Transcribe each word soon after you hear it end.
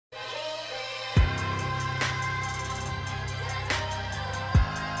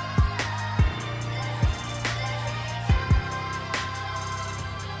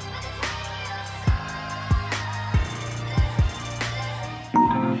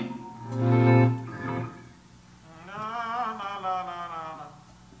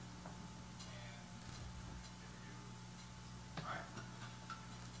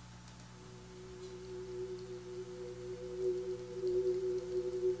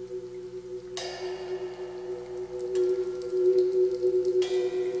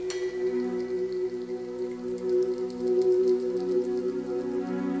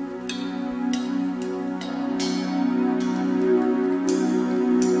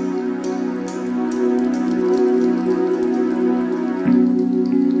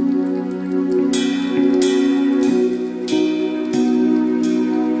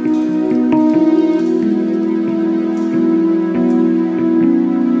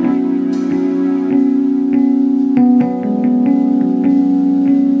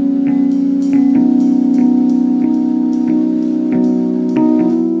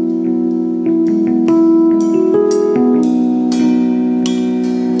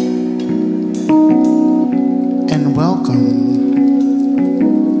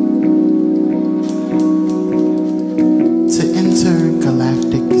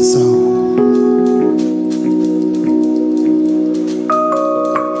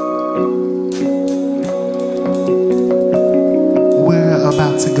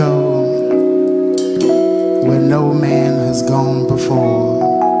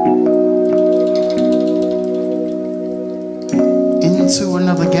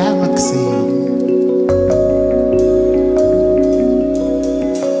another galaxy.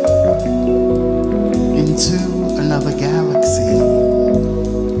 Into another galaxy.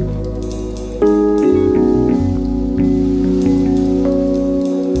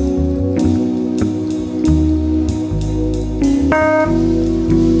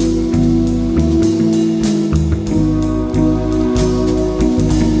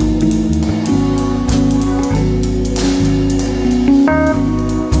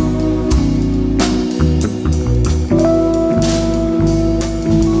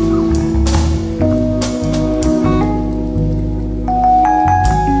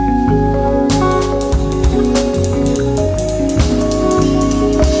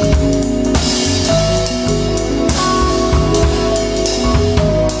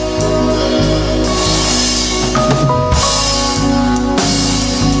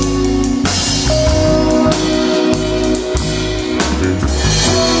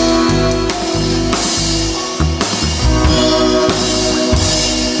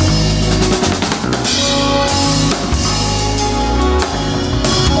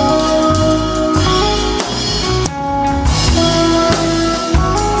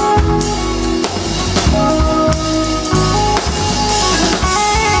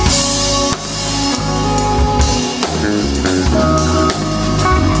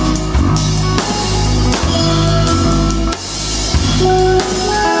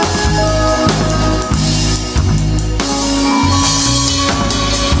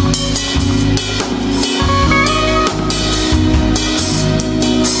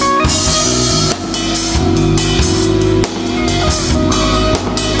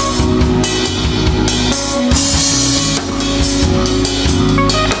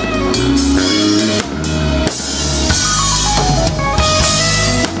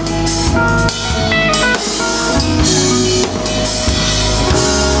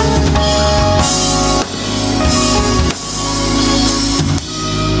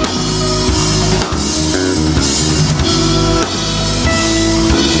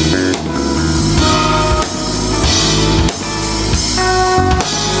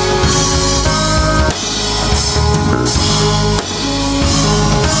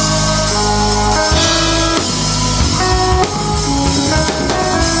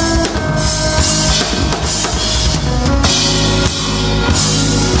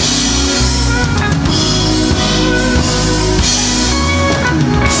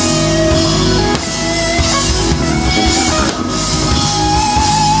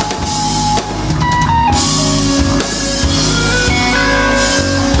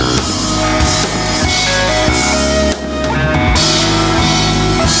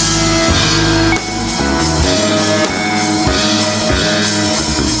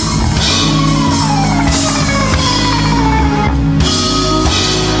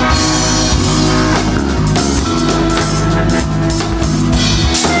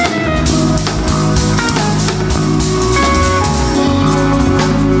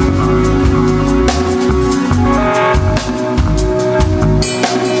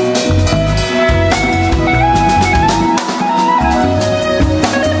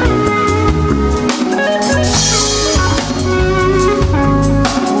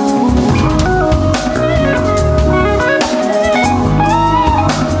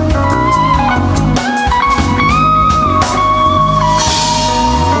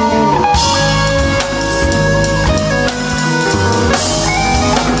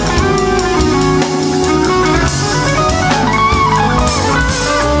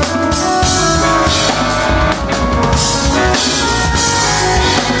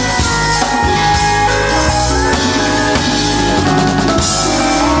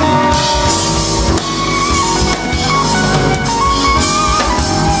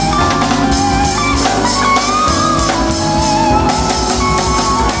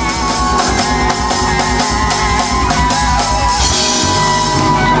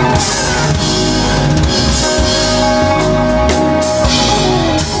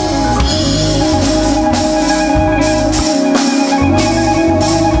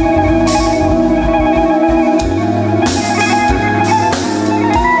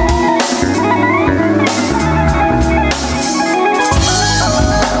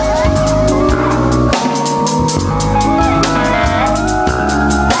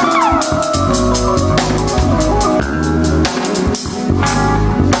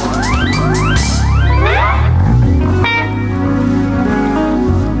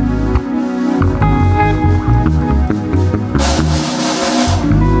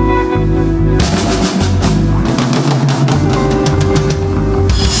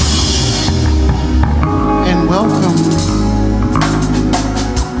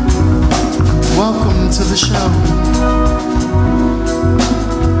 to the show.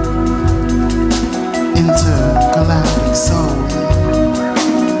 Intergalactic Soul.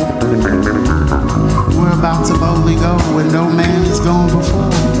 We're about to boldly go where no man has gone before.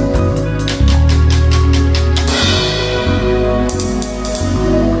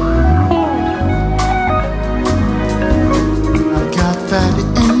 I've got that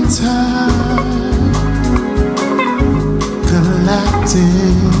intergalactic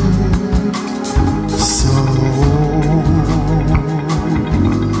soul.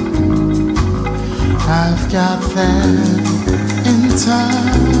 I've got that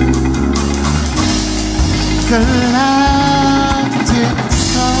intergalactic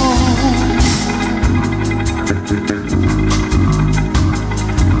soul.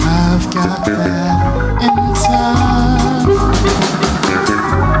 I've got that intergalactic soul.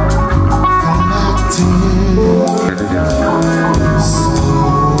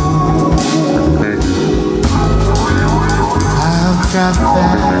 I've got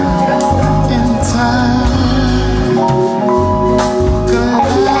that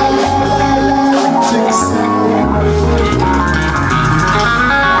intergalactic soul.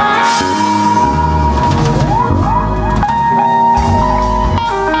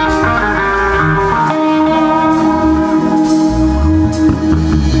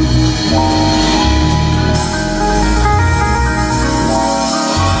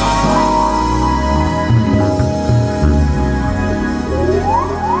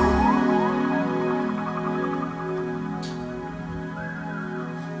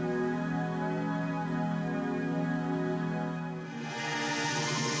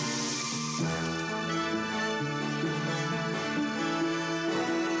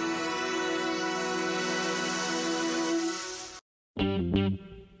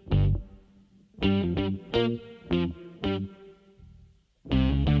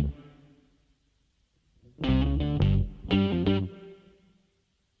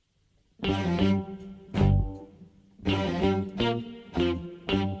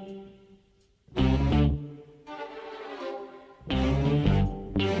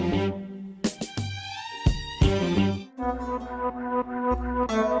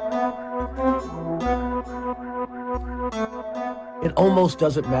 It almost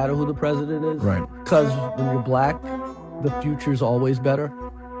doesn't matter who the president is. Right. Because when you're black, the future's always better.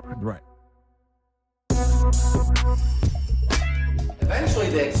 Right. Eventually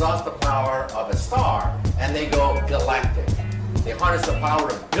they exhaust the power of a star and they go galactic. They harness the power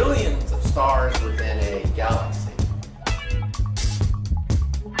of billions of stars within a galaxy.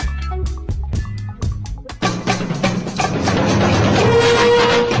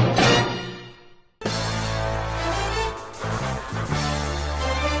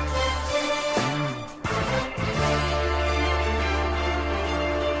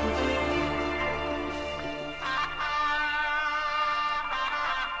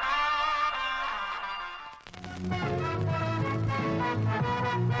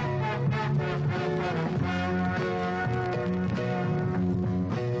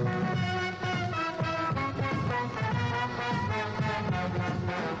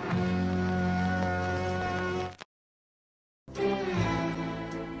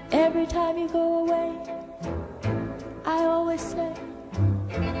 Every time you go away, I always say,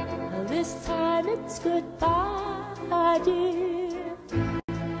 this time it's goodbye, dear.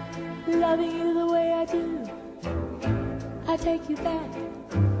 Loving you the way I do, I take you back.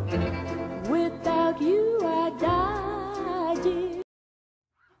 Without you, I die, dear.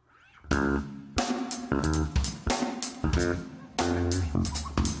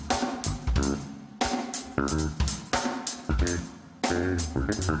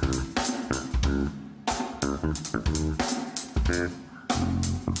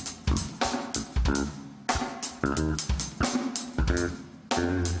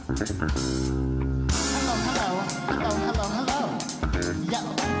 Hello. Yo,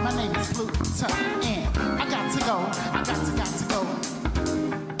 my name is Pluto, and I got to go.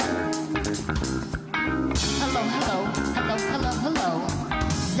 Hello.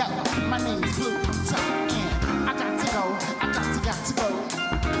 Yo, my name is Pluto, and I got to go.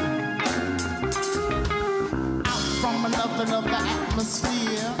 Out from another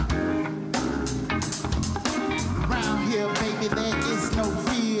atmosphere. Around here, baby, there is no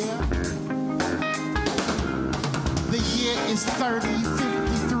fear. The year is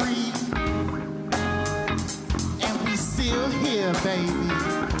 3053, and we still here, baby.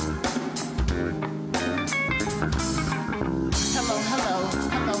 Hello.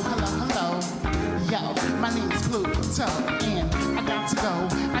 Yo, my name is Pluto, and I got to go.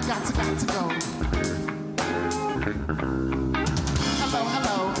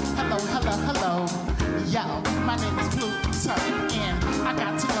 Hello. hello, hello, hello, hello. Yo, my name is Pluto, and I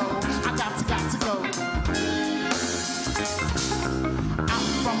got to go, I got to go. I'm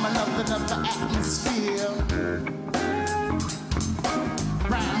from another atmosphere.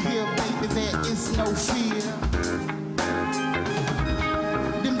 Round here, baby, there is no fear.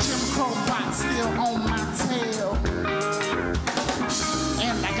 Them Jim Crow bots still on my tail,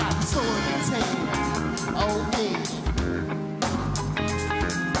 and I got a story to tell. Oh yeah.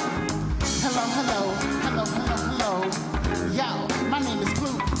 Hello, hello, hello, hello, hello. Yo, my name is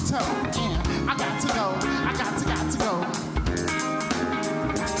Pluto, and I got to go, I got to go.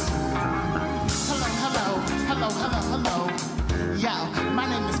 Hello, hello, hello, hello, hello. Yo, my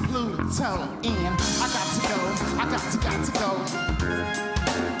name is Pluto, and I got to go, I got to go.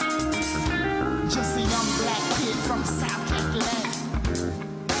 Just a young black kid from South Ackland,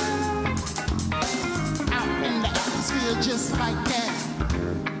 out in the atmosphere just like that.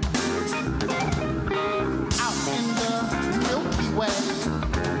 Out in the Milky Way,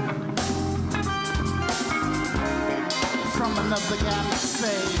 from another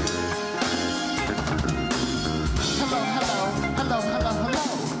galaxy. Hello, hello, hello, hello, hello.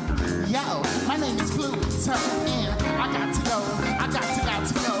 Yo, my name is Pluto, and I got to go, I got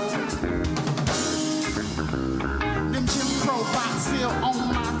to go. Them Jim Crow bots still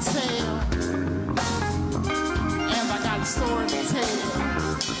on my tail, and I got a story to tell.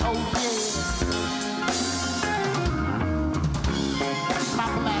 Oh yeah. My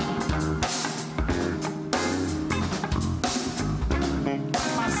black,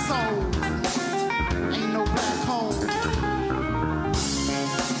 my soul ain't no black hole.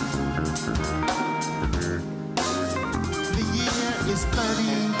 The year is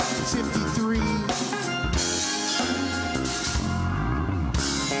 3053.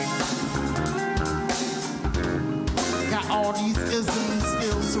 Got all these isms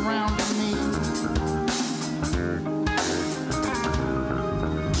still surrounding me,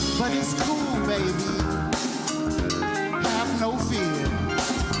 but it's cool, baby. Have no fear,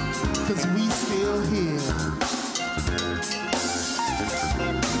 'cause we still here.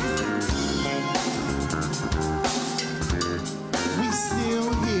 We still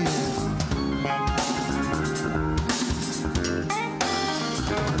here.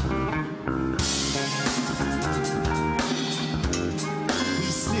 We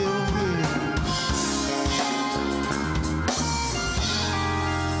still here.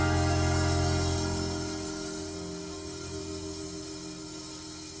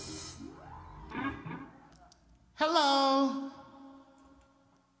 Hello?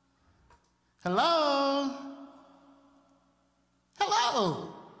 Hello?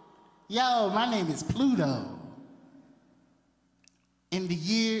 Hello? Yo, my name is Pluto. And the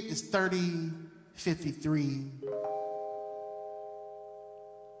year is 3053.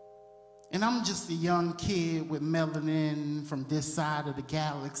 And I'm just a young kid with melanin from this side of the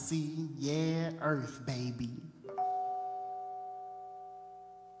galaxy. Yeah, Earth, baby.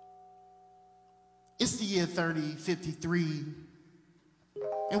 It's the year 3053,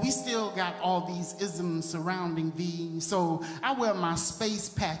 and we still got all these isms surrounding me, so I wear my space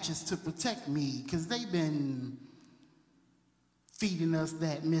patches to protect me, because they've been feeding us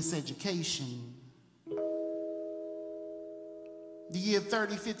that miseducation. The year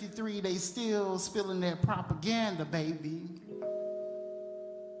 3053, they still spilling their propaganda, baby.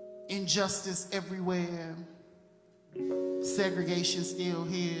 Injustice everywhere, segregation still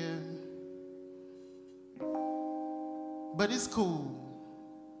here. But it's cool,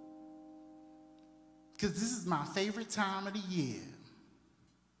 because this is my favorite time of the year.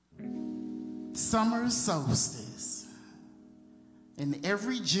 Summer solstice. And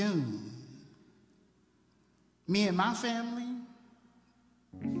every June, me and my family,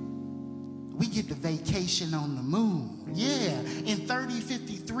 we get to vacation on the moon. Yeah, in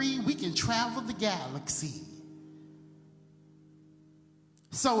 3053, we can travel the galaxy.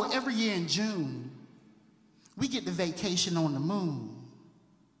 So every year in June, we get the vacation on the moon.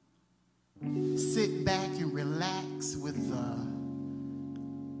 Sit back and relax with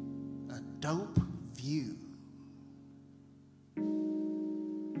a dope view.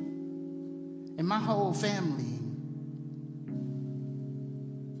 And my whole family,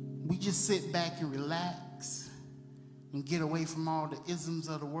 we just sit back and relax and get away from all the isms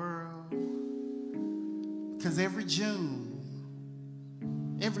of the world. Because every June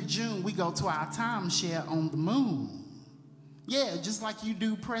we go to our timeshare on the moon. Yeah, just like you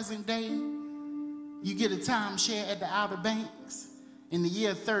do present day. You get a timeshare at the Outer Banks. In the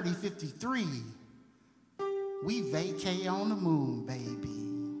year 3053, we vacay on the moon, baby.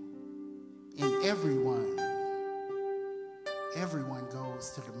 And everyone everyone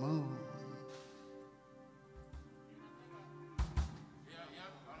goes to the moon.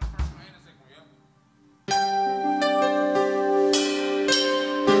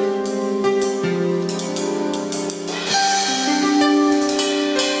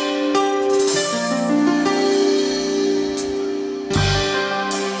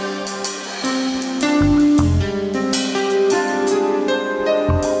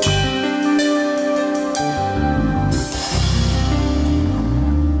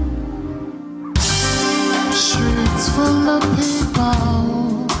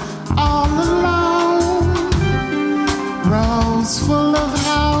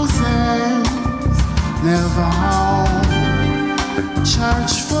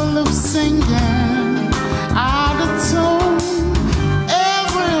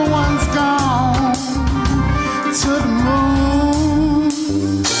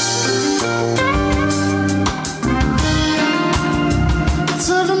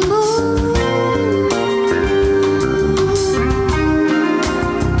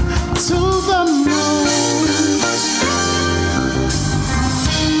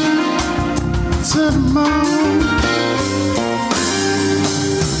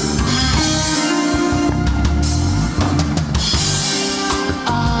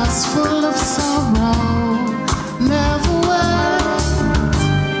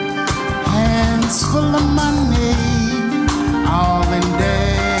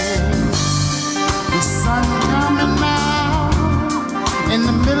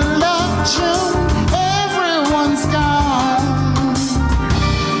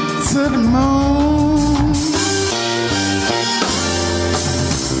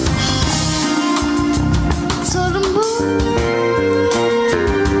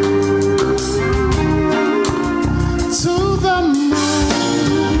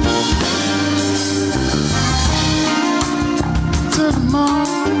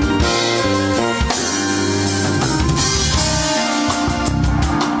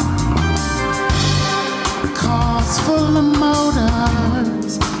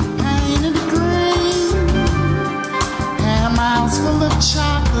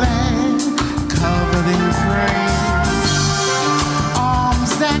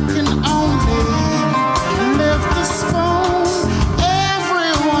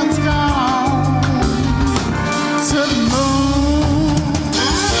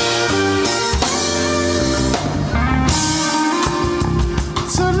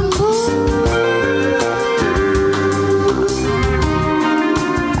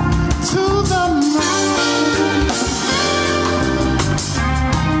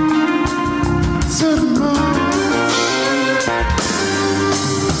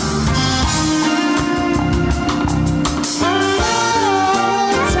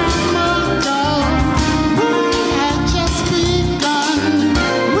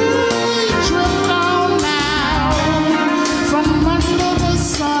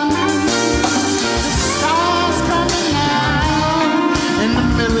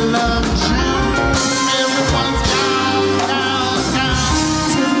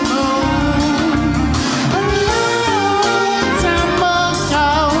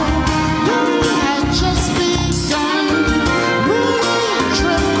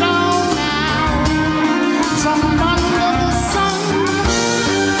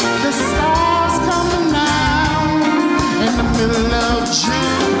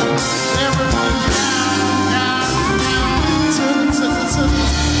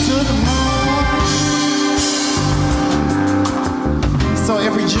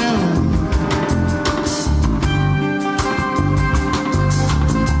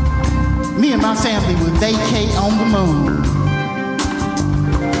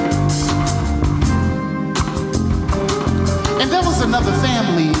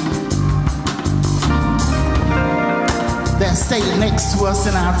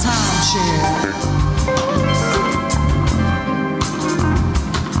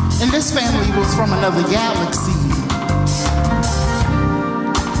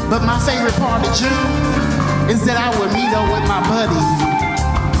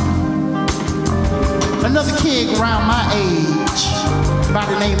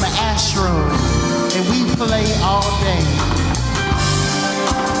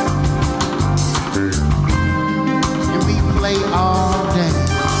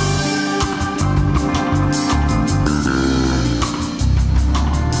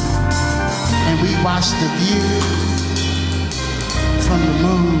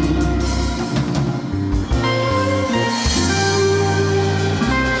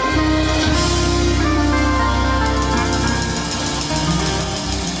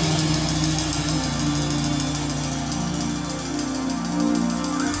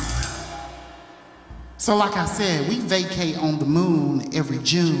 So like I said, we vacate on the moon every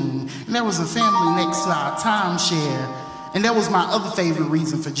June, and there was a family next to our timeshare, and that was my other favorite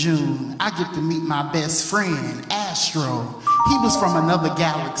reason for June. I get to meet my best friend, Astro. He was from another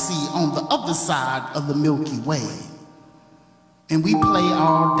galaxy on the other side of the Milky Way. And we play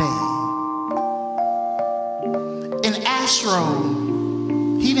all day. And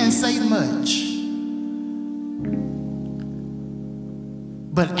Astro, he didn't say much.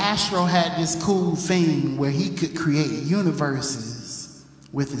 But Astro had this cool thing where he could create universes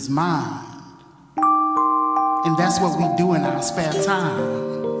with his mind. And that's what we do in our spare time.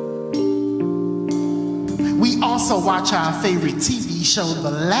 We also watch our favorite TV show,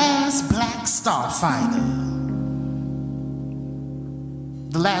 The Last Black Starfighter.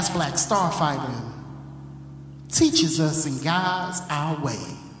 The Last Black Starfighter teaches us and guides our way.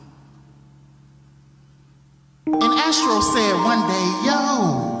 And Astro said one day, yo,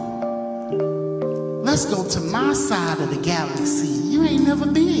 let's go to my side of the galaxy. You ain't never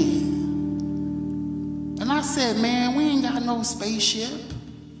been. And I said, man, we ain't got no spaceship.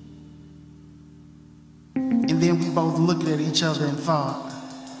 And then we both looked at each other and thought,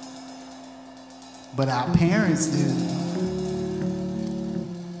 but our parents do.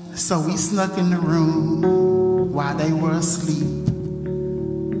 So we snuck in the room while they were asleep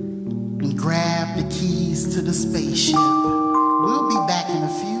and grabbed the keys to the spaceship. We'll be back in a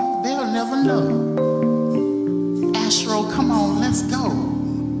few. They'll never know. Astro, come on, let's go.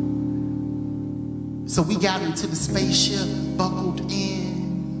 So we got into the spaceship, buckled in,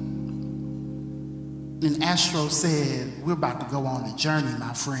 and Astro said, we're about to go on a journey,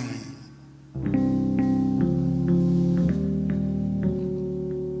 my friend.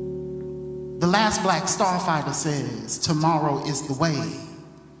 The Last Black Starfighter says, tomorrow is the way.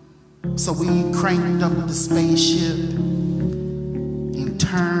 So we cranked up the spaceship and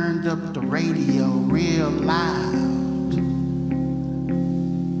turned up the radio real loud.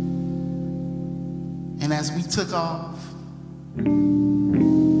 And as we took off,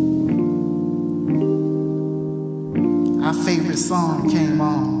 our favorite song came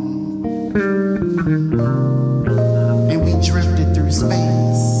on. And we drifted through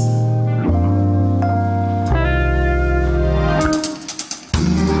space.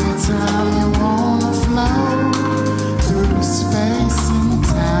 Anytime you wanna flow through space and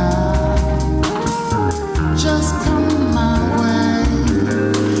time, just come my way,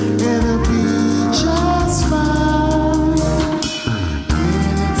 it'll be just fine.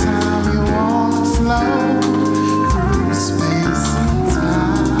 Anytime you wanna flow through space and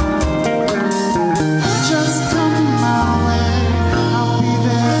time, just come my way, I'll be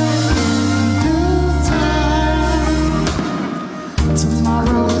there in due time.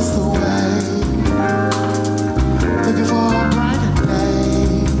 Tomorrow is the way, looking for a brighter day.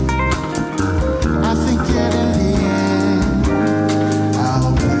 I think that in the end,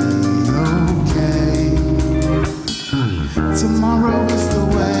 I'll be okay. Tomorrow is the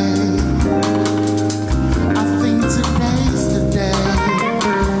way, I think today's the day.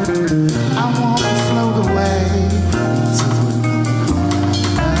 I want to float away into another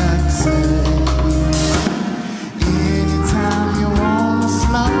galaxy. Anytime you wanna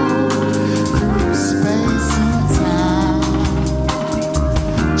flow through space and time,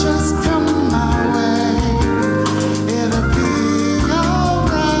 just come my way, it'll be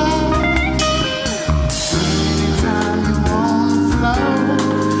alright. Anytime you wanna flow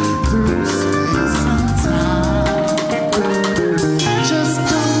through space and time, just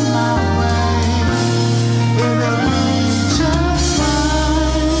come my way, it'll be just fine.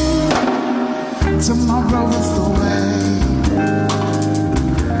 Tomorrow is the way,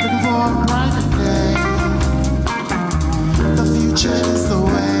 looking for a brighter day. The future is the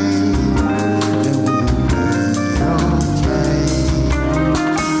way, and we'll be okay.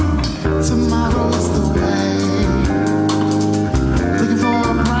 Tomorrow is the way, looking for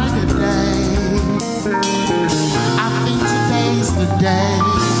a brighter day. I think today's the day, and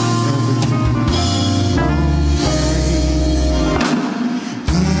we'll be okay.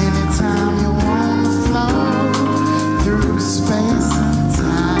 Anytime you wanna flow through space and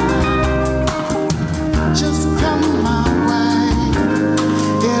time, just come my way,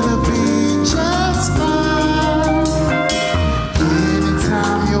 it'll be just fine.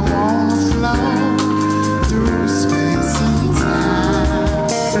 Anytime you wanna flow through space and time,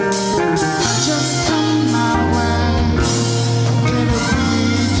 just come my way, it'll be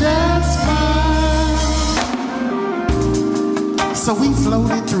just fine. So we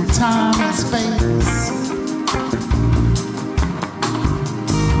floated through time and space.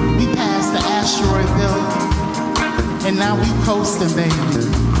 We passed the asteroid belt, and now we coasting, baby.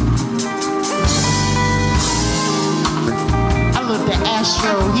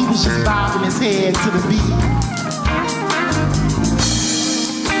 Astro, he was just bobbing his head to the beat.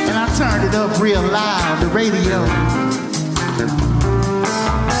 And I turned it up real loud, the radio.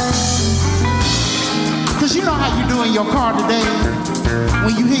 Cause you know how you do in your car today,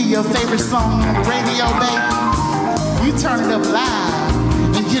 when you hear your favorite song on the radio, baby, you turn it up loud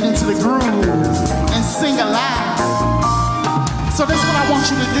and get into the groove and sing aloud. So that's what I want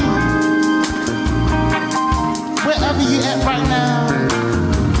you to do. Wherever you at right now,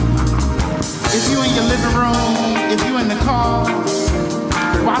 if you in your living room, if you in the car,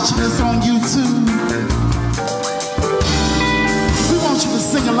 watching this on YouTube, we want you to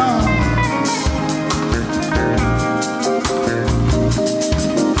sing along.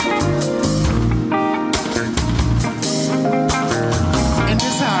 And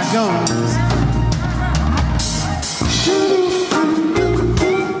this is how it goes.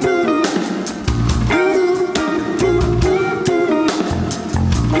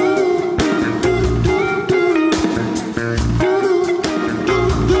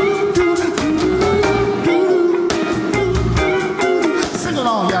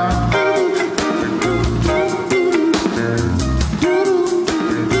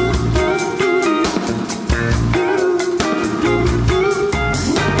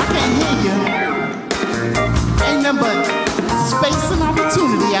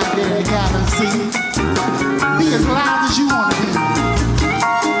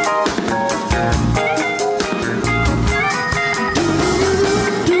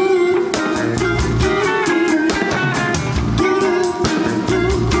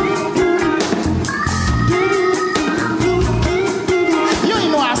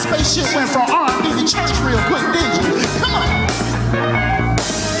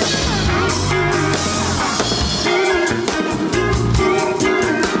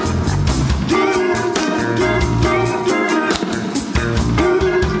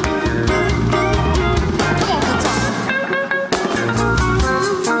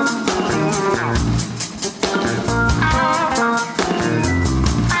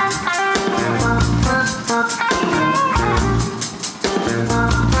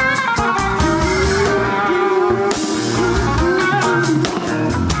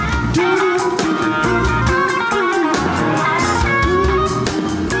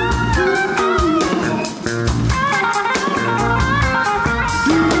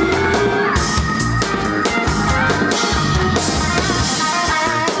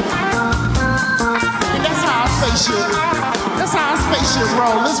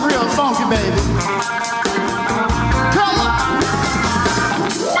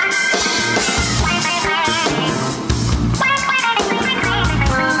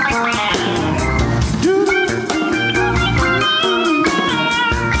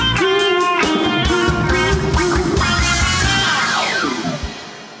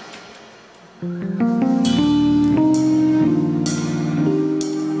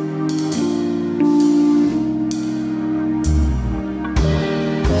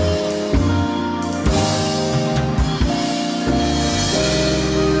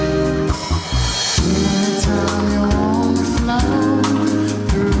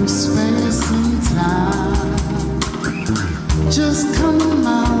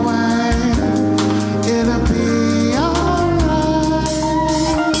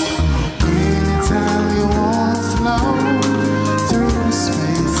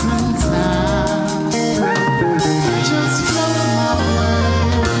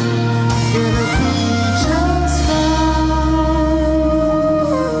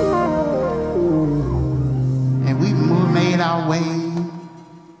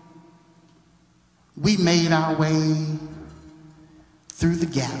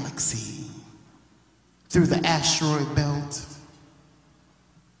 Through the asteroid belt.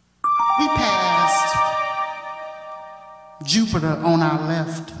 We passed Jupiter on our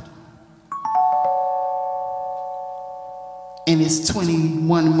left and its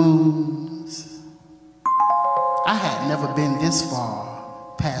 21 moons. I had never been this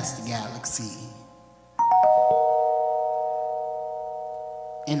far past the galaxy.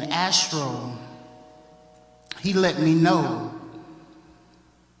 And Astro, he let me know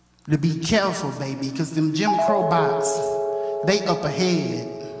to be careful, baby, because them Jim Crow bots, they up ahead.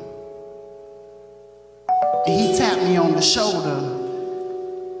 And he tapped me on the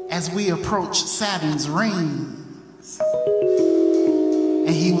shoulder as we approached Saturn's rings. And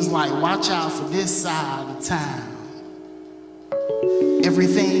he was like, watch out for this side of town.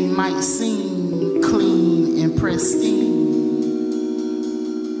 Everything might seem clean and pristine,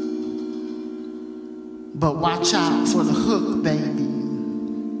 but watch out for the hook, baby.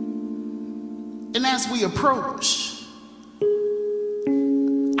 And as we approached,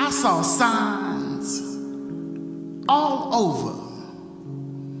 saw signs all over.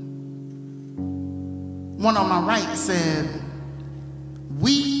 One on my right said,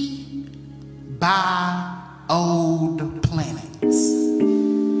 "We buy old planets."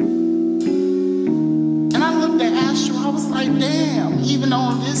 And I looked at Astro, I was like, damn, even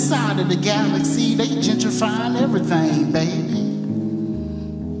on this side of the galaxy, they gentrifying everything, baby.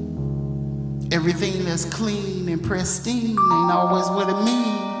 Everything that's clean and pristine ain't always what it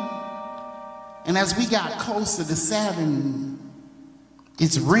means. And as we got closer to Saturn,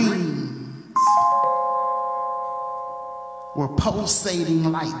 its rings were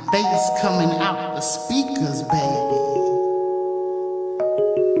pulsating like bass coming out the speakers, baby.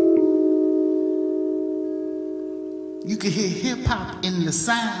 You could hear hip-hop in the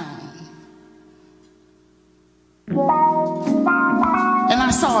sound. And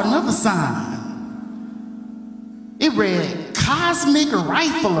I saw another sign. It read, Cosmic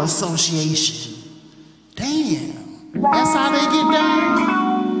Rifle Association. Damn, that's how they get down?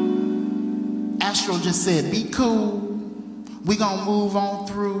 Astro just said, be cool. We gonna move on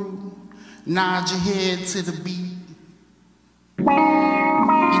through. Nod your head to the beat.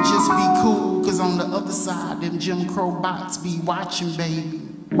 And just be cool, cause on the other side, them Jim Crow bots be watching, baby.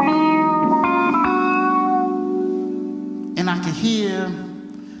 And I could hear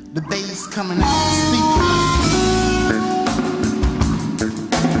the bass coming out the speakers.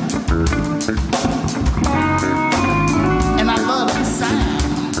 And I love that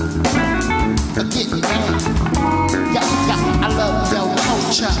sound of getting down. Yo, yo, I love your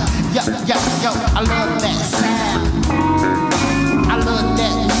culture. Yo, yo, yo, I love that sound. I love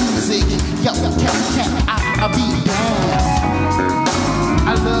that music. Yo, can I be down? I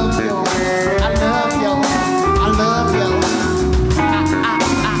love yo, I love yo, I love yo.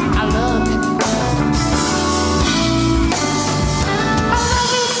 I love it.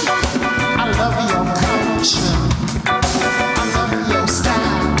 I love your culture. I love your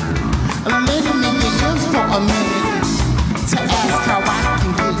style. Let me get here for a minute to ask how I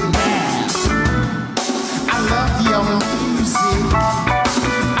can get down. I love your music.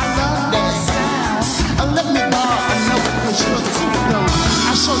 I love that sound. Let me borrow a note, cause you're too dope.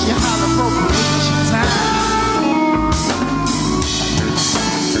 I'll show you how to appropriate your time.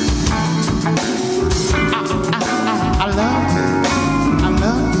 I love it. I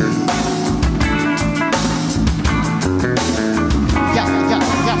love it. Yo, yo,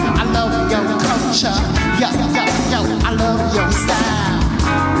 yo, I love your culture. Yo, yo, yo, I love your style.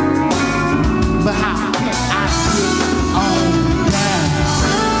 But how can I get on down?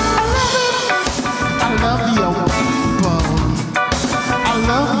 I love it. I love your people. I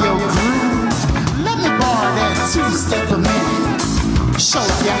love your groove. Let me borrow that two-step a minute. Show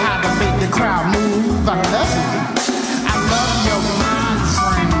you how to make the crowd move. I love it. I love your mind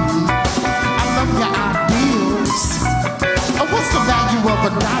frame. I love your ideals. What's the value of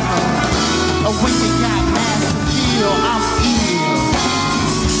 $1? When you got mass appeal, I'm ill.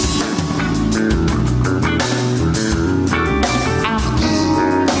 I'm ill.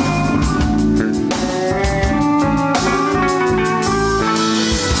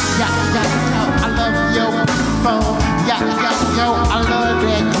 Yeah, yeah, yo, I love your people. Yeah, yeah, yo, I love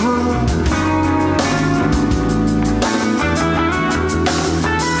that groove.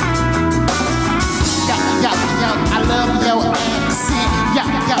 Yeah, yeah, yo, I love your accent. Yeah,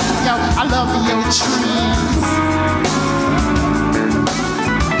 yeah, yo, I love your trends.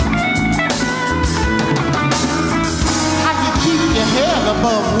 How you keep your head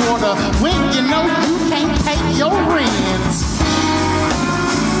above water when you know you can't pay your rent?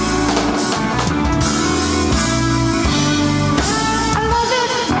 I love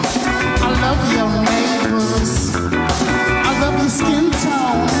it. I love your neighbors. I love your skin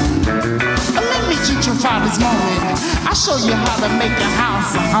tone. Let me gentrify this moment. I'll show you how to make a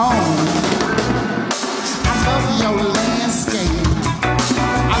house a home. I love your landscape.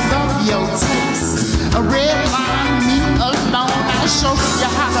 I love your taste. A red line, me alone. I'll show you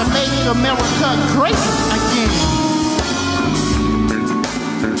how to make America great again.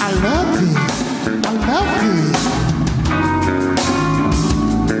 I love it. I love it.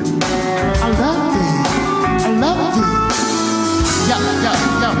 I love it. I love it. Yo, yo,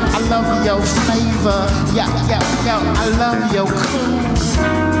 yo, I love your flavor. Yo, yo, yo, I love your cool.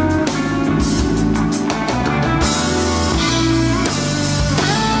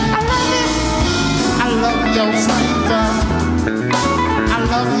 I love it. I love your flavor. I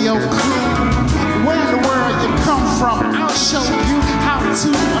love your cool. Where in the world you come from, I'll show you how to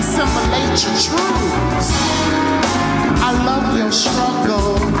assimilate your truths. I love your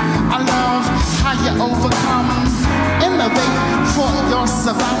struggle. I love how you overcome, innovate for yourself.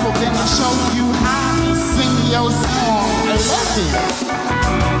 survival, then I show you how to sing your song. I love it.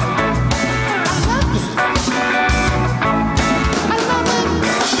 I love it. I love it.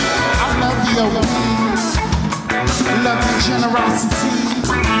 I love the obedience. I love the generosity.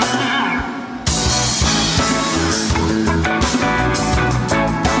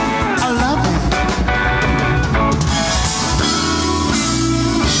 I love it.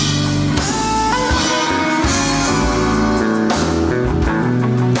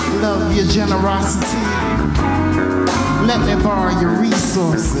 Love your generosity. Let me borrow your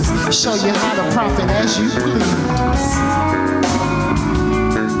resources. Show you how to profit as you please.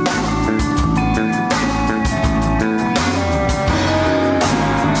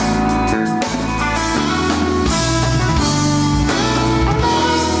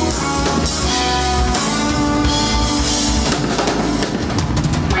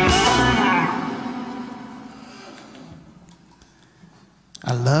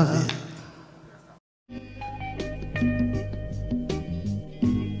 I love it.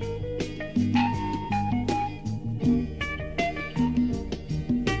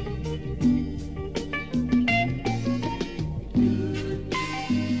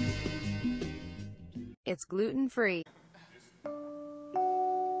 It's gluten-free.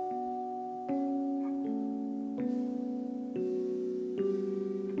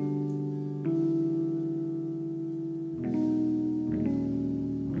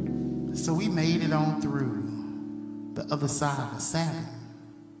 So we made it on through the other side of Saturn.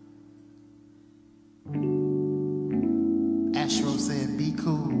 Astro said, be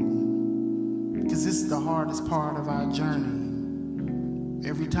cool, because this is the hardest part of our journey.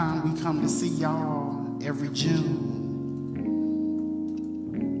 Every time we come to see y'all, every June,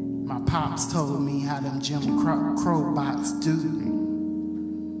 my pops told me how them Jim Crow bots do.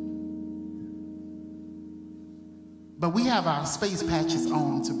 But we have our space patches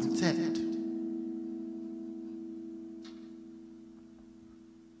on to protect.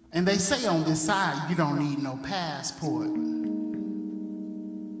 And they say on this side, you don't need no passport.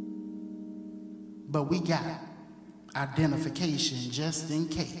 But we got identification just in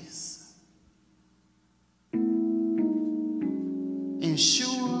case. And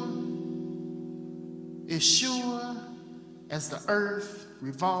sure as the earth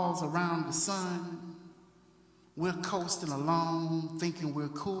revolves around the sun, we're coasting along, thinking we're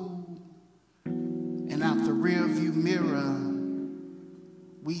cool. And out the rear view mirror,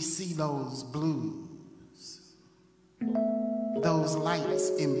 we see those blues, those lights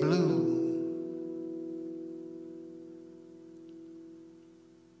in blue.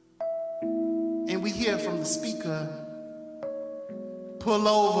 And we hear from the speaker, pull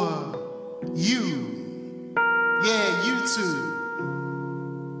over, you, yeah, you too.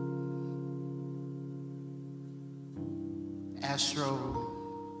 Astro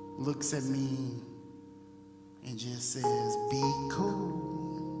looks at me and just says, be cool.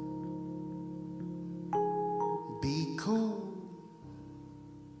 Be cool.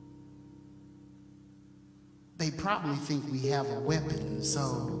 They probably think we have a weapon,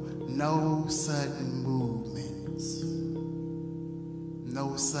 so no sudden movements.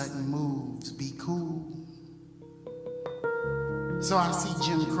 No sudden moves. Be cool. So I see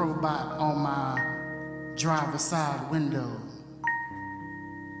Jim Crowbot on my driver's side window.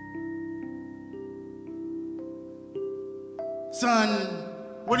 Son,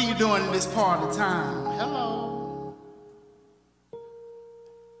 what are you doing in this part of town? Hello.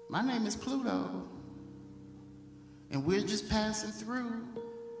 My name is Pluto. And we're just passing through.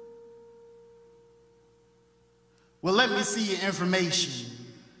 Well, let me see your information.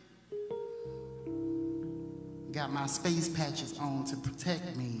 Got my space patches on to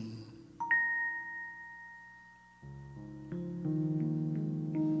protect me.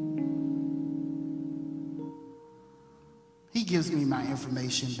 He gives me my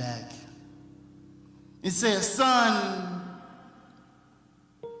information back. It says, son,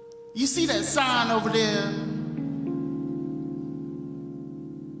 you see that sign over there?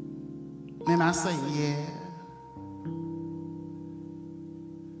 And I say, yeah.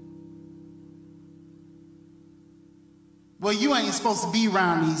 Well, you ain't supposed to be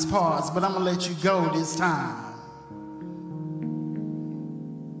around these parts, but I'm gonna let you go this time.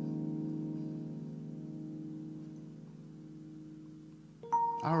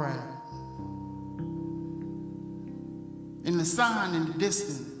 All right. In the sign in the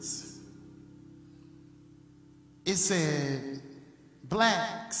distance, it said,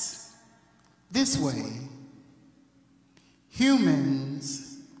 blacks this way,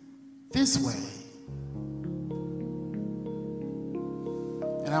 humans this way.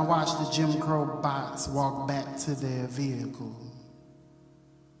 And I watched the Jim Crow bots walk back to their vehicle.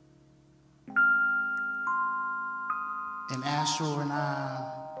 Astro and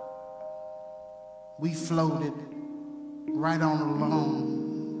I, we floated right on along.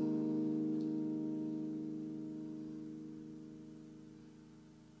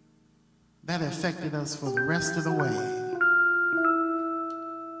 That affected us for the rest of the way.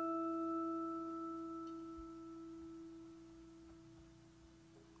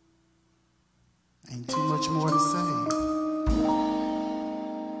 Ain't too much more to say.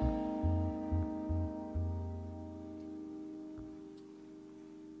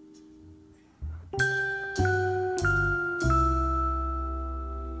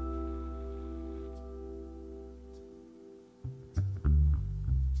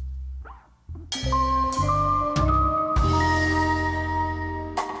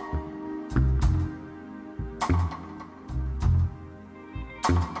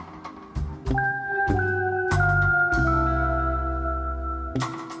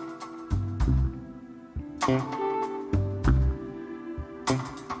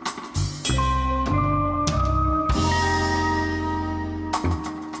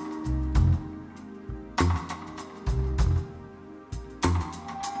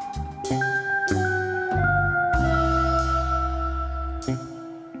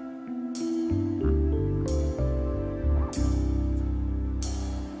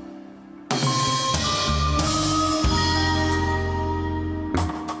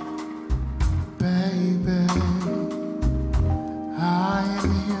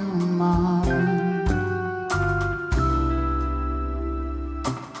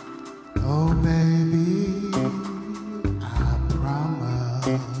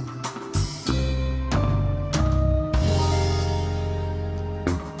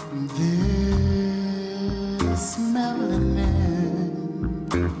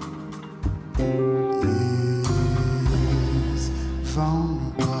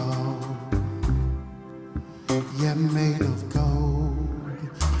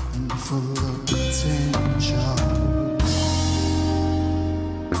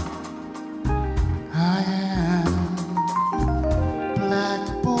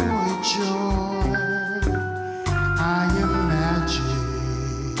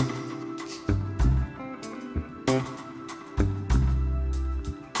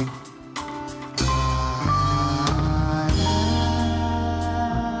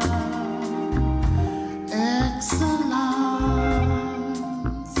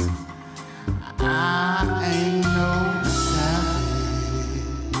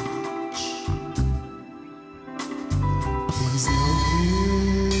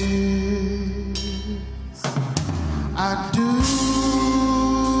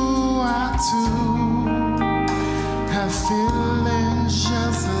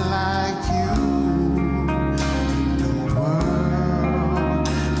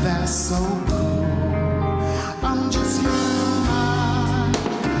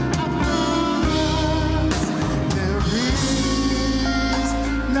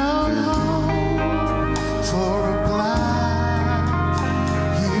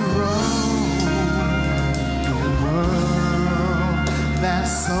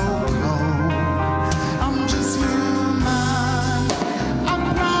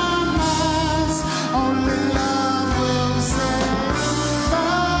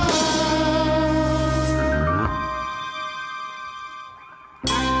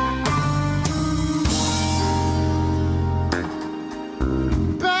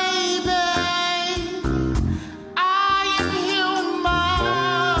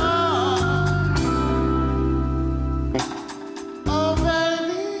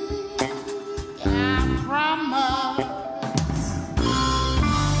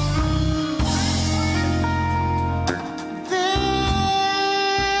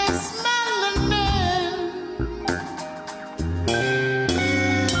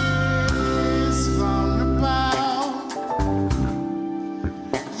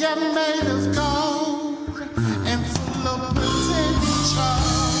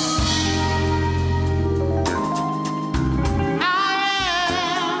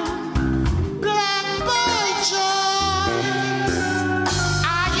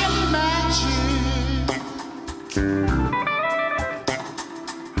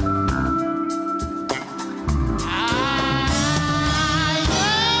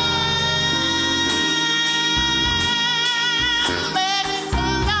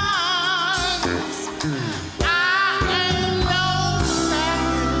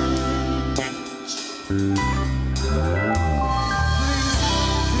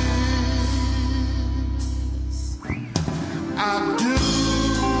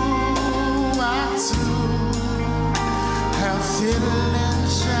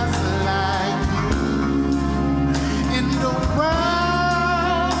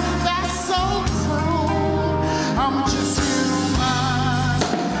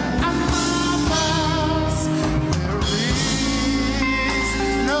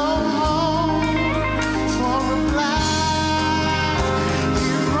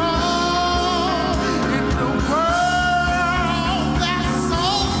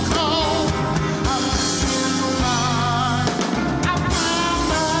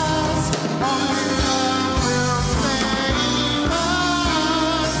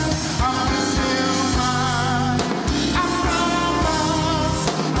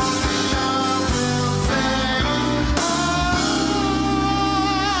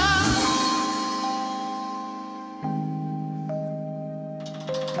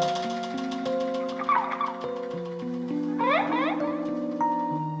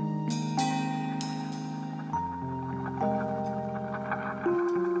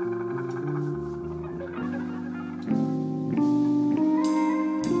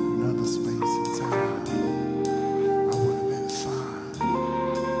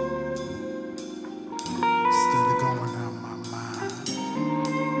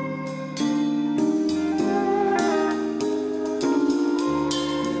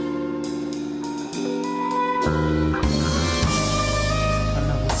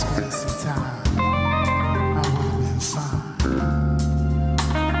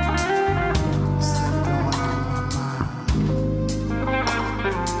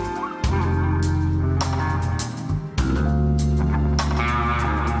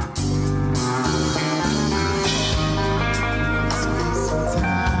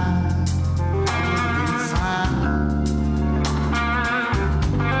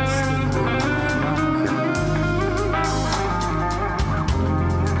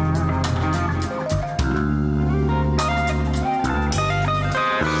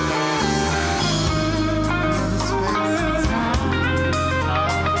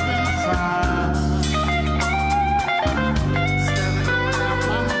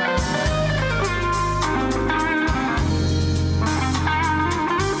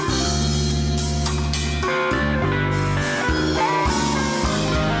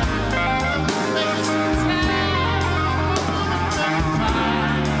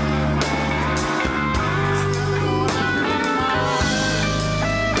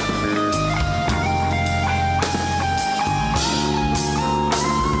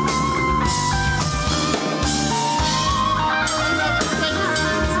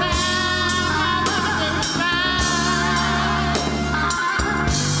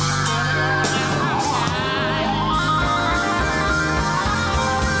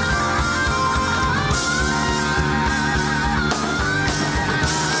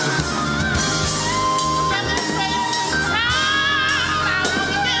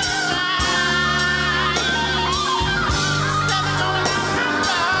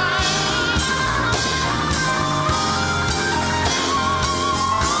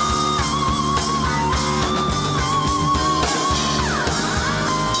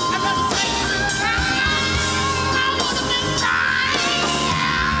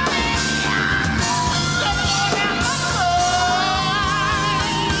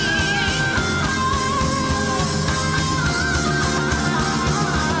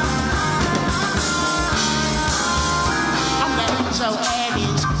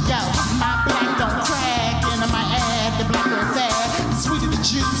 the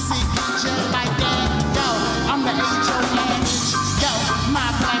juice, it get just like that. Yo, I'm the age-old adage. Yo, my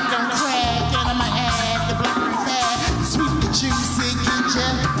black don't crack, and I'ma add the black and fat. Sweet the juice, it get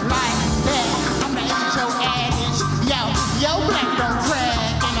just like that. I'm the age-old adage. Yo, black don't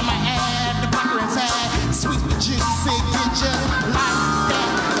crack, and I'ma add the black and fat. Sweet the juice, it get just like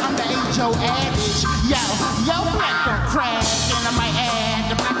that. I'm the age-old adage. Yo, black don't crack, and I might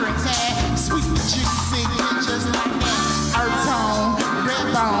add the black and fat. Sweet the juice, it get just like that. Earth tone, red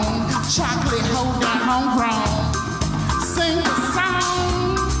bone, chocolate hold down homegrown. Sing the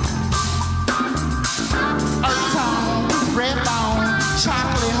song. Earth tone, red bone,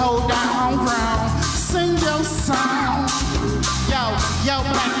 chocolate hold down homegrown. Sing your song. Yo,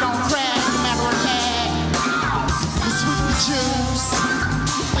 black don't crack, no matter what that. Sweet the juice,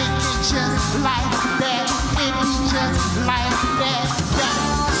 it get just like that. It be just like that. Yeah.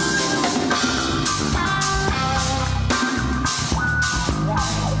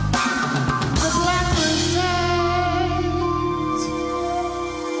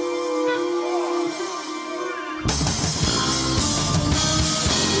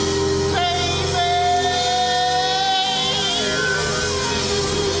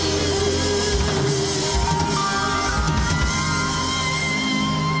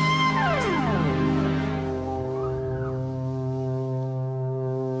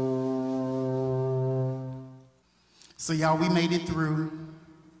 So y'all, we made it through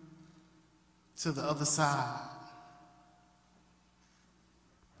to the other side.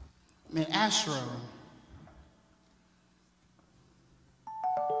 Man, Astro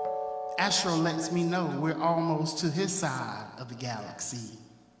lets me know we're almost to his side of the galaxy.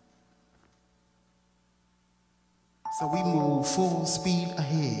 So we move full speed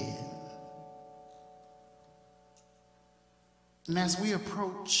ahead. And as we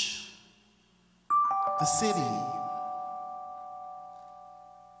approach the city,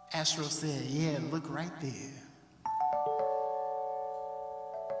 Astro said, yeah, look right there.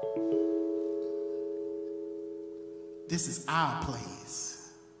 This is our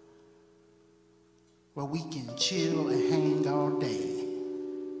place where we can chill and hang all day.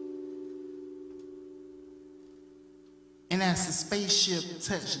 And as the spaceship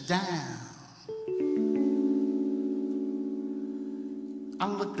touched down, I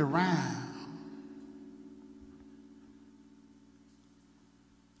looked around.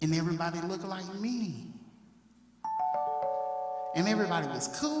 And everybody looked like me. And everybody was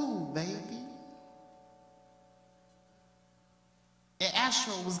cool, baby. And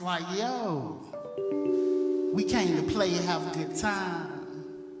Astro was like, yo, we came to play and have a good time.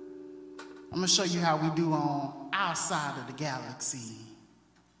 I'm gonna show you how we do on our side of the galaxy.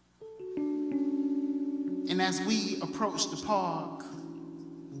 And as we approached the park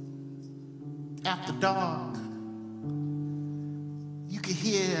after dark, you could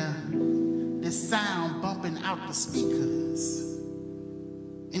hear this sound bumping out the speakers,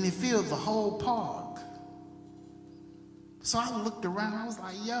 and it filled the whole park. So I looked around, I was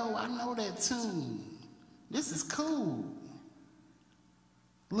like, yo, I know that tune. This is cool.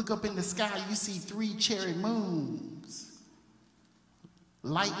 Look up in the sky, you see 3 cherry moons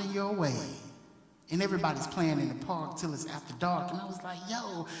lighting your way. And everybody's playing in the park till it's after dark. And I was like,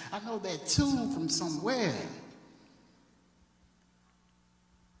 yo, I know that tune from somewhere.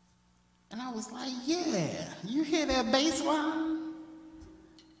 And I was like, yeah, you hear that bass line?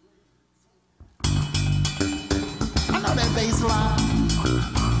 I know that bass line.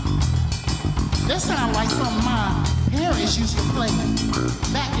 That sounds like something my parents used to play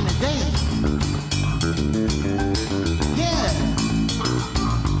back in the day.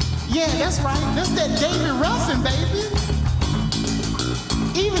 Yeah, that's right. That's that David Ruffin, baby.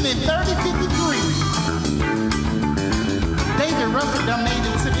 Even in 3053. David Ruffin done made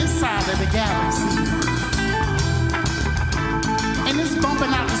it to this side of the galaxy. And it's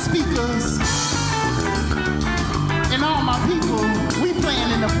bumping out the speakers. And all my people, we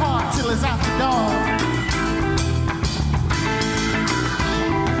playing in the park till it's after dark.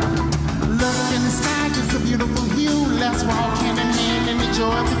 Look in the sky, it's a beautiful hue. Let's walk hand in hand and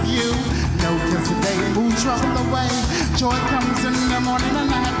enjoy the view. No, cause today move trouble away. Joy comes in the morning and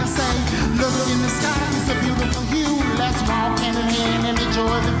I have to say, look in the sky, it's a beautiful hue. Let's walk hand in hand and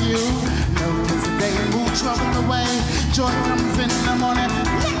enjoy the view. No, cause today move trouble away. Joy comes in the morning.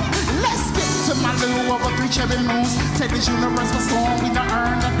 Let's get to my little over 3 cherry moons. Take this universe for storm, we done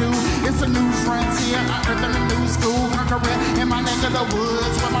earned a due. It's a new frontier, I earth in a new school. Conqueror in my neck of the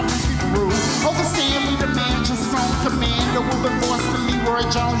woods where my rich people rule. Overstand me, demand just on command. The woman voice to Leroy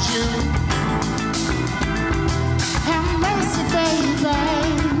Jones, you. Have mercy, baby.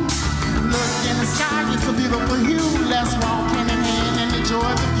 Look in the sky, it's a beautiful hue. Let's walk hand in hand and enjoy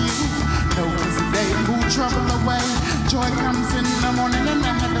comes in the morning and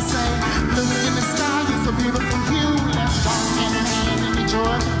I have to say, look in the sky, it's a beautiful view. Let's walk hand in hand and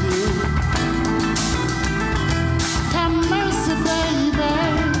enjoy the view. Have mercy, baby.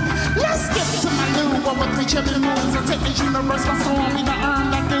 Let's skip to my new over 3 cherry moons and take the universe by storm. We done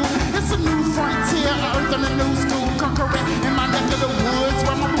earned that due. It's a new frontier, earth and a new school. Conquering in my neck of the woods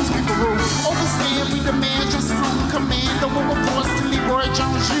where my roots people rule. Overstand, we demand just from command. The war force to Leroy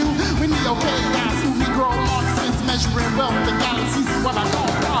Jones, you. We need okay guys who Negro Marxists measuring wealth. The galaxies is what I call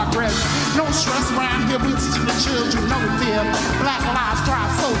progress. No stress around here, we teaching the children no fear. Black lives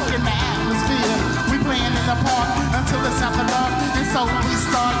thrive soak in the atmosphere. We playing in the park until it's after dark. And so we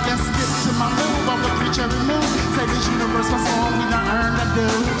start, let's skip to my move over 3 cherry moon. Say this universe was on, we done earned a do.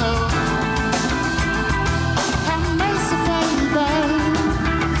 Have mercy, baby.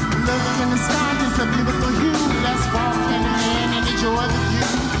 Look in the sky, it's a beautiful hue. Let's walk hand in hand and enjoy the view.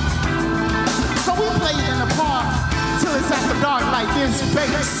 So we played in the park till it's after dark like this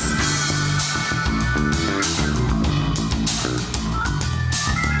bass.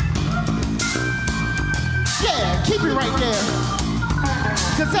 Yeah, keep it right there.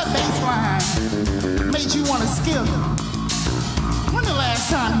 Cause that bass line made you wanna skip. When the last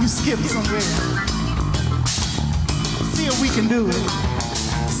time you skipped somewhere? See if we can do it.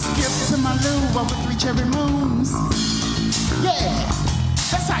 Skip to my loo over 3 cherry moons. Yeah,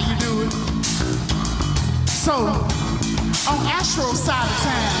 that's how you do it. So, on Astro's side of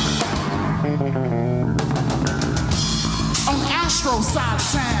town, on Astro's side of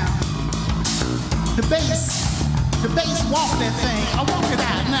town, the bass walk that thing. I walk it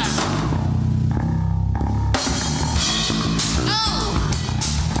out now.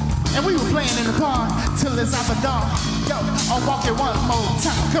 Oh! And we were playing in the park till it's after dark. Yo, I'll walk it one more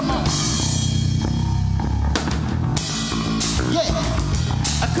time. Come on. Yeah,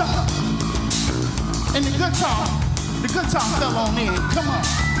 come on. And the guitar fell on in. Come on.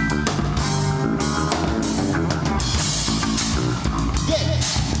 Yeah.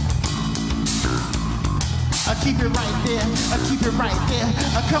 I keep it right there. I keep it right there.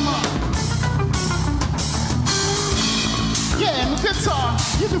 Come on. Yeah, and the guitar,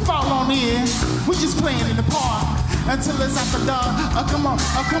 you can fall on in. We just playing in the park until it's after dark. Come on.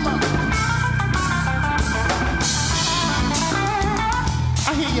 Come on.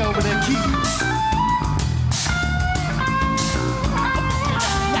 I hear you over there, Keys.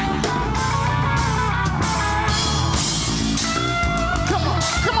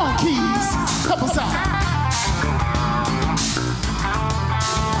 Come on, Keys. Help us out.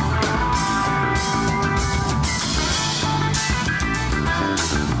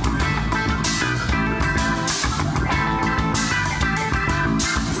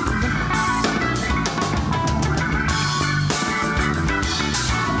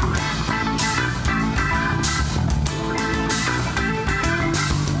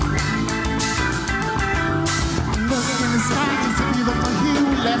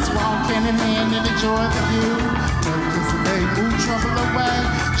 Let's walk hand in hand and enjoy the view. Because the day move trouble away.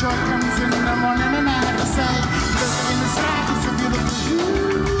 Joy comes in the morning and I have to say, look in the sky, it's a beautiful view.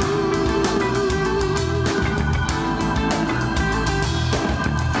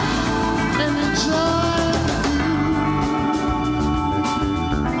 And enjoy the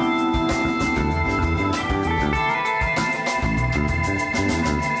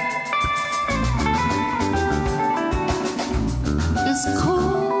view. It's cool.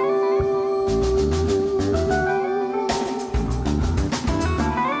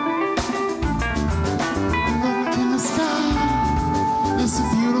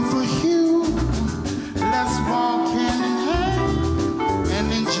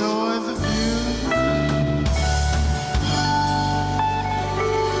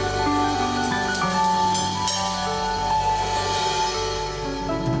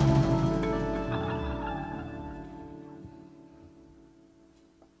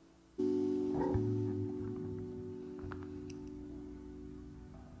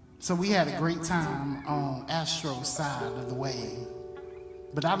 So we had a great time on Astro's side of the way.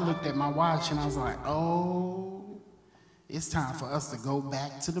 But I looked at my watch and I was like, oh, it's time for us to go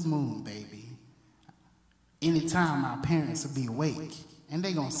back to the moon, baby. Anytime our parents will be awake and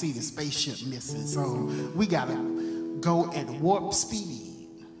they gonna see the spaceship missing. So we gotta go at warp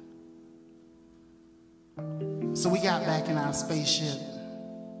speed. So we got back in our spaceship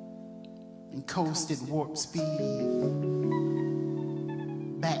and coasted warp speed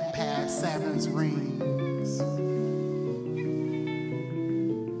back past Saturn's rings,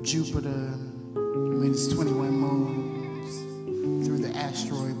 Jupiter with its 21 moons, through the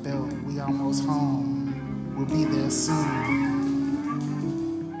asteroid belt. We almost home. We'll be there soon.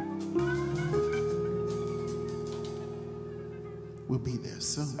 will be there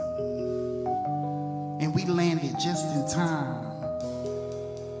soon. And we landed just in time,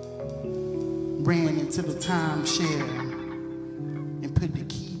 ran into the timeshare and put the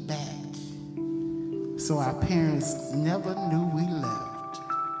key back, so our parents never knew we left.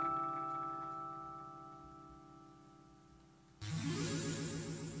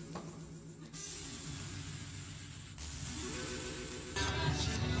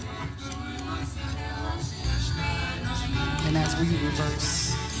 And as we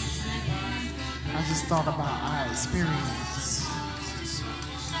reverse, I just thought about our experience.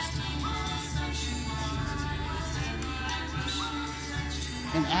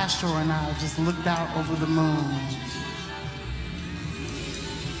 And Astro and I just looked out over the moon.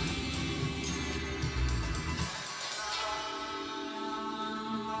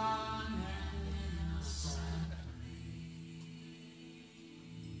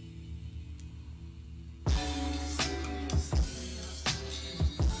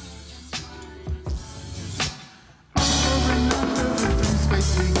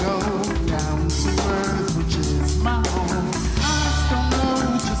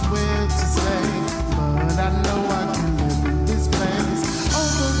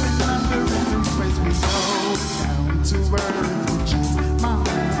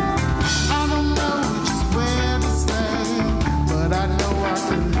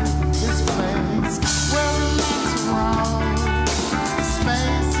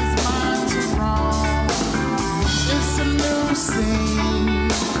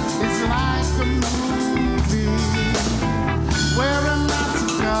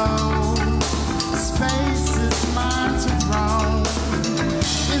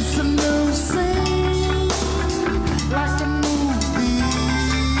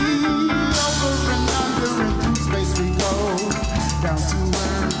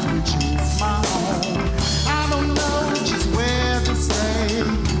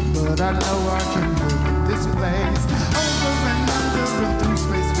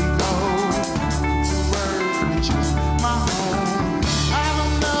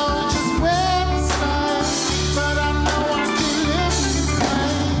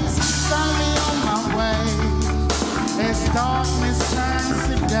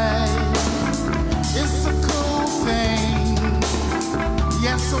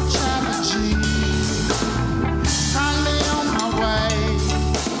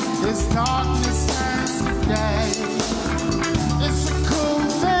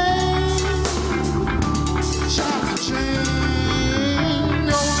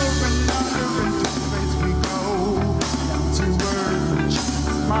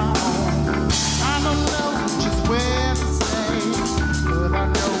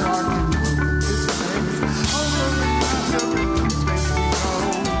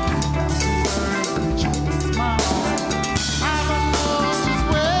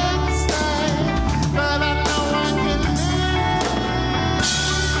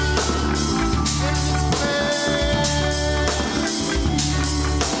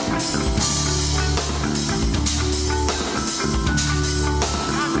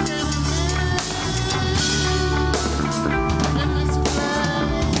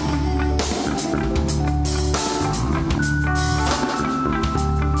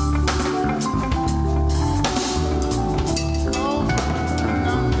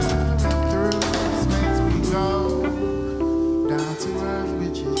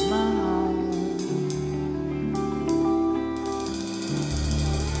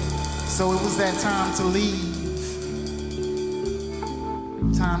 So it was that time to leave.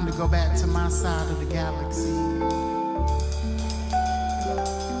 Time to go back to my side of the galaxy.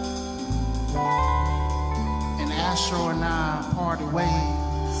 And Astro and I parted ways.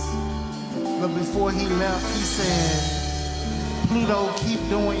 But before he left, he said, Pluto, keep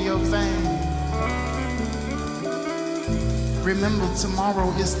doing your thing. Remember, tomorrow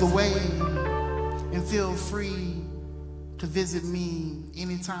is the way. And feel free to visit me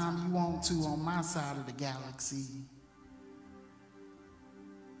anytime you want to on my side of the galaxy.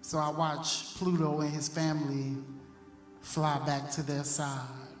 So I watched Pluto and his family fly back to their side.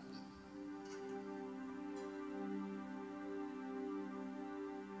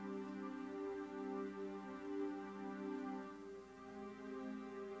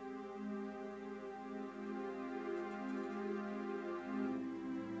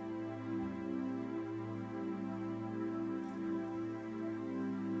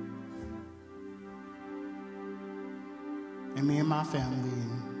 And me and my family,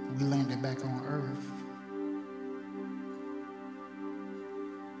 we landed back on Earth.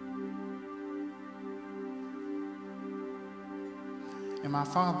 And my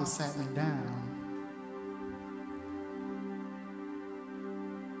father sat me down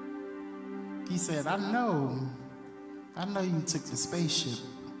He said, I know you took the spaceship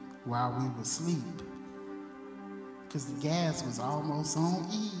while we were asleep, because the gas was almost on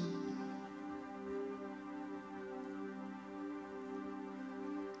E.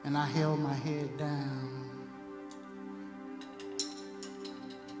 And I held my head down.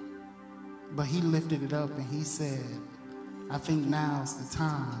 But he lifted it up and he said, I think now's the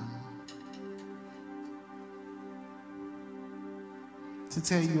time to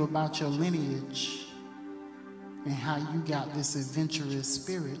tell you about your lineage and how you got this adventurous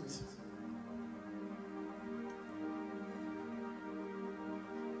spirit.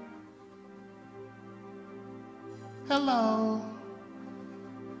 Hello.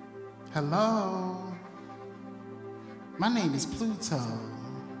 Hello. My name is Pluto.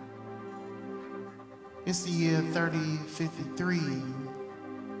 It's the year 3053.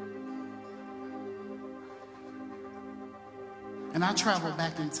 And I travel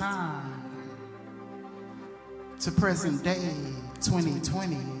back in time to present day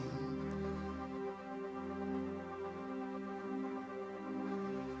 2020.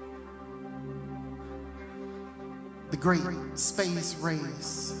 The great space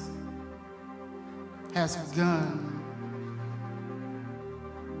race has begun.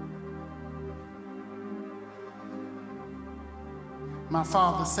 My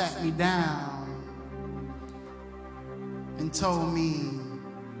father sat me down and told me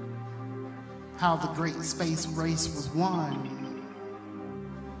how the great space race was won.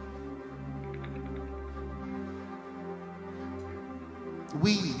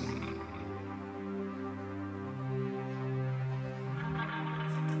 We,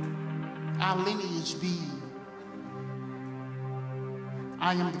 our lineage be,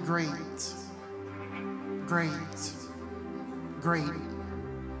 I am the great, great, great,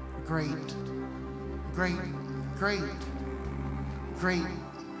 great, great, great, great,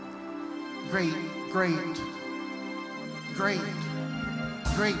 great, great, great,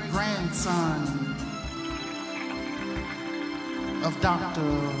 great grandson of Dr.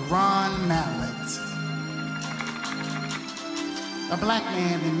 Ron Mallett, a black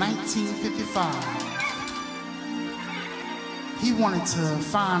man in 1955. He wanted to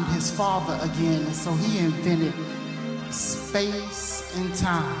find his father again, and so he invented space and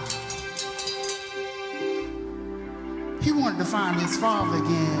time. He wanted to find his father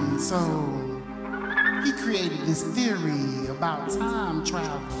again, so he created this theory about time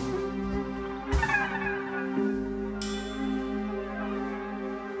travel.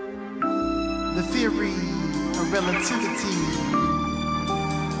 The theory of relativity.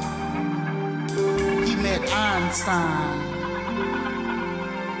 He met Einstein.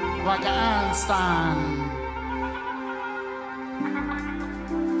 Like Einstein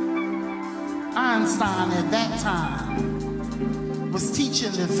at that time was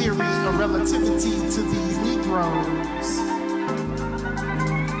teaching the theory of relativity to these Negroes.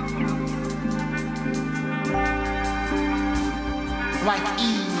 Like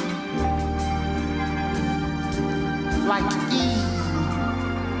E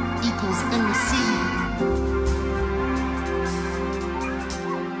equals MC.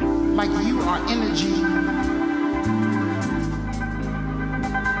 Like you are energy.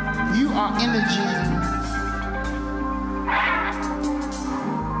 You are energy.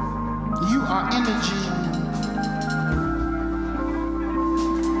 You are energy.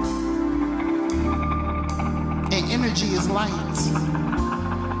 And energy is light.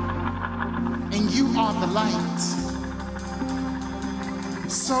 And you are the light.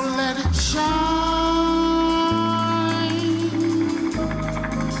 So let it shine.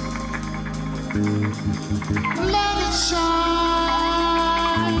 Let it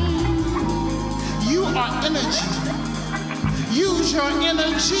shine. You are energy. Use your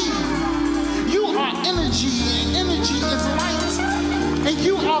energy. You are energy, and energy is light, and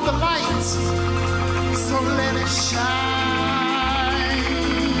you are the light. So let it shine.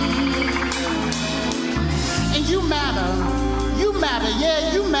 And you matter. You matter,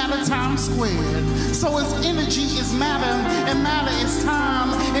 yeah, you matter times squared. So as energy is matter, and matter is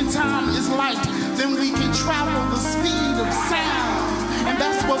time, and time is light, then we can travel the speed of sound. And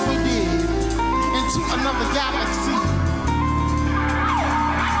that's what we did into another galaxy.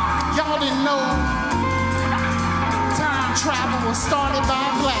 Y'all didn't know time travel was started by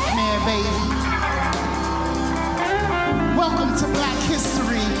a black man, baby. Welcome to Black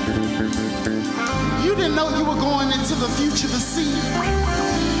History. You didn't know you were going into the future to see.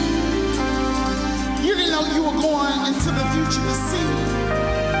 You didn't know you were going into the future to see.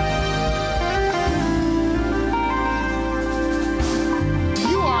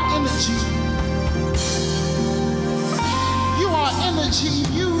 You are energy. You are energy.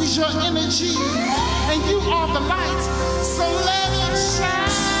 Use use your energy, and you are the light, so let it shine.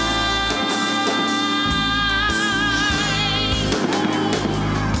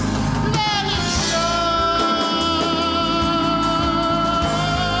 Let it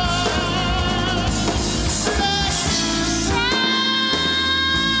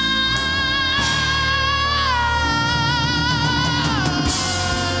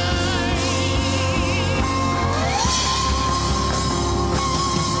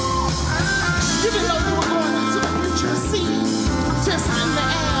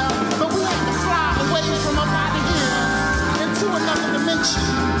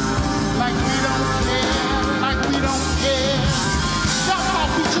like we don't care, like we don't care. Y'all thought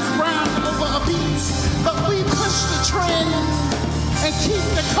we just round over a beat, but we push the trend and keep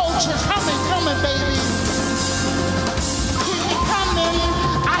the culture coming, baby. Keep it coming.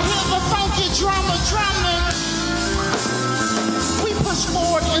 I hear the funky drummer drumming. We push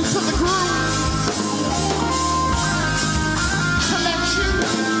forward into the groove to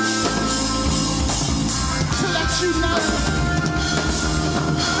let you know.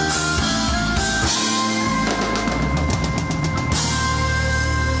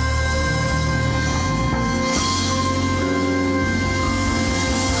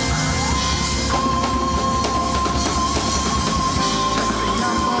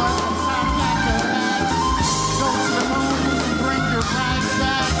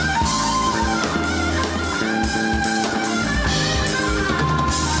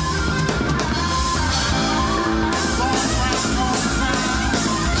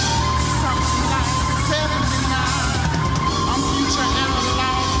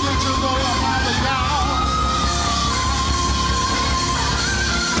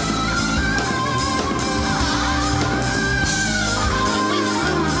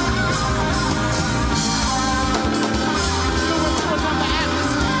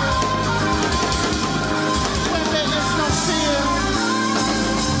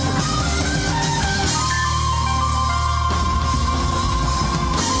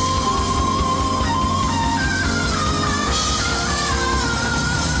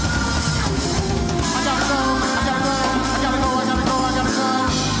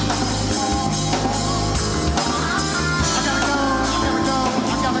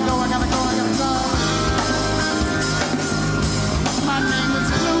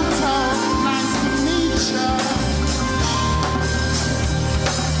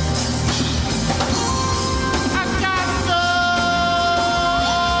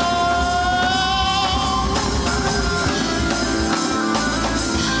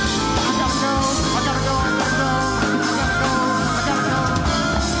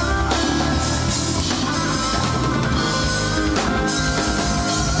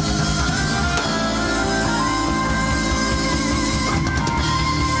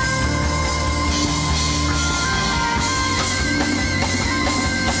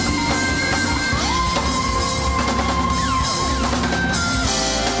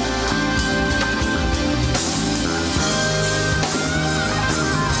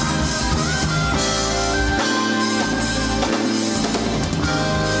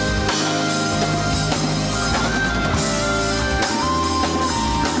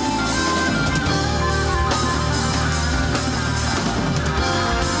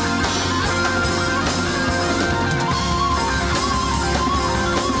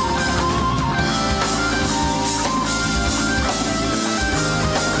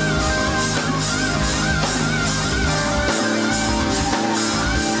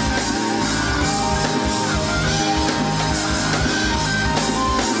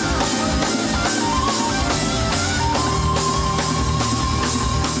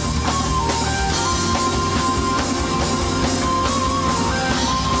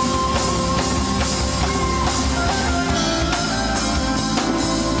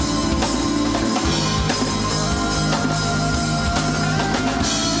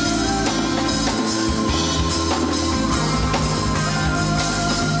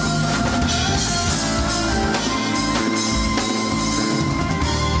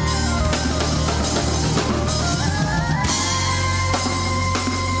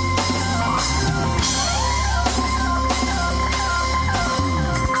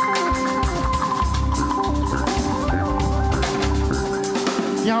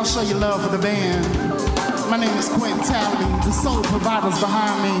 Y'all show your love for the band. My name is Quentin Talley, the soul providers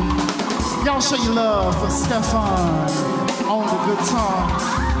behind me. Y'all show your love for Stefan on the guitar.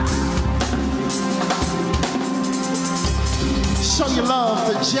 Show your love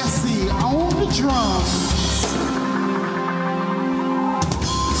for Jesse on the drums.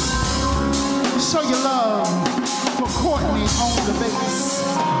 Show your love for Courtney on the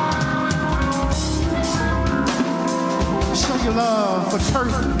bass. your love for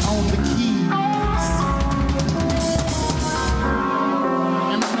Kurt on the keys.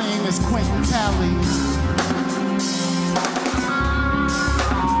 And my name is Quentin Talley.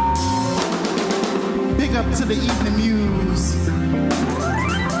 Big up to the Evening Muse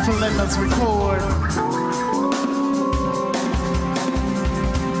for letting us record.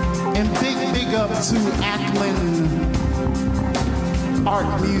 And big up to Ackland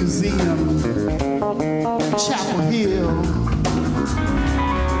Art Museum, Chapel Hill.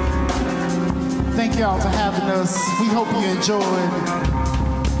 Thank y'all for having us. We hope you enjoyed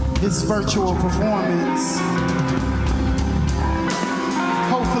this virtual performance.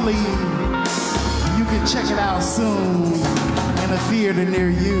 Hopefully, you can check it out soon in a theater near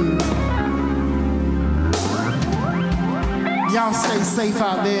you. Y'all stay safe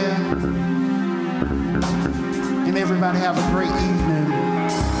out there. And everybody have a great evening.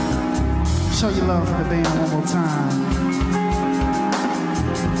 Show your love for the band one more time.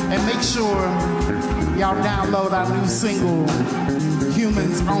 And make sure y'all download our new single,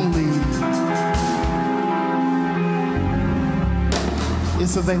 Humans Only.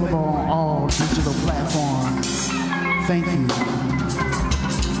 It's available on all digital platforms. Thank you.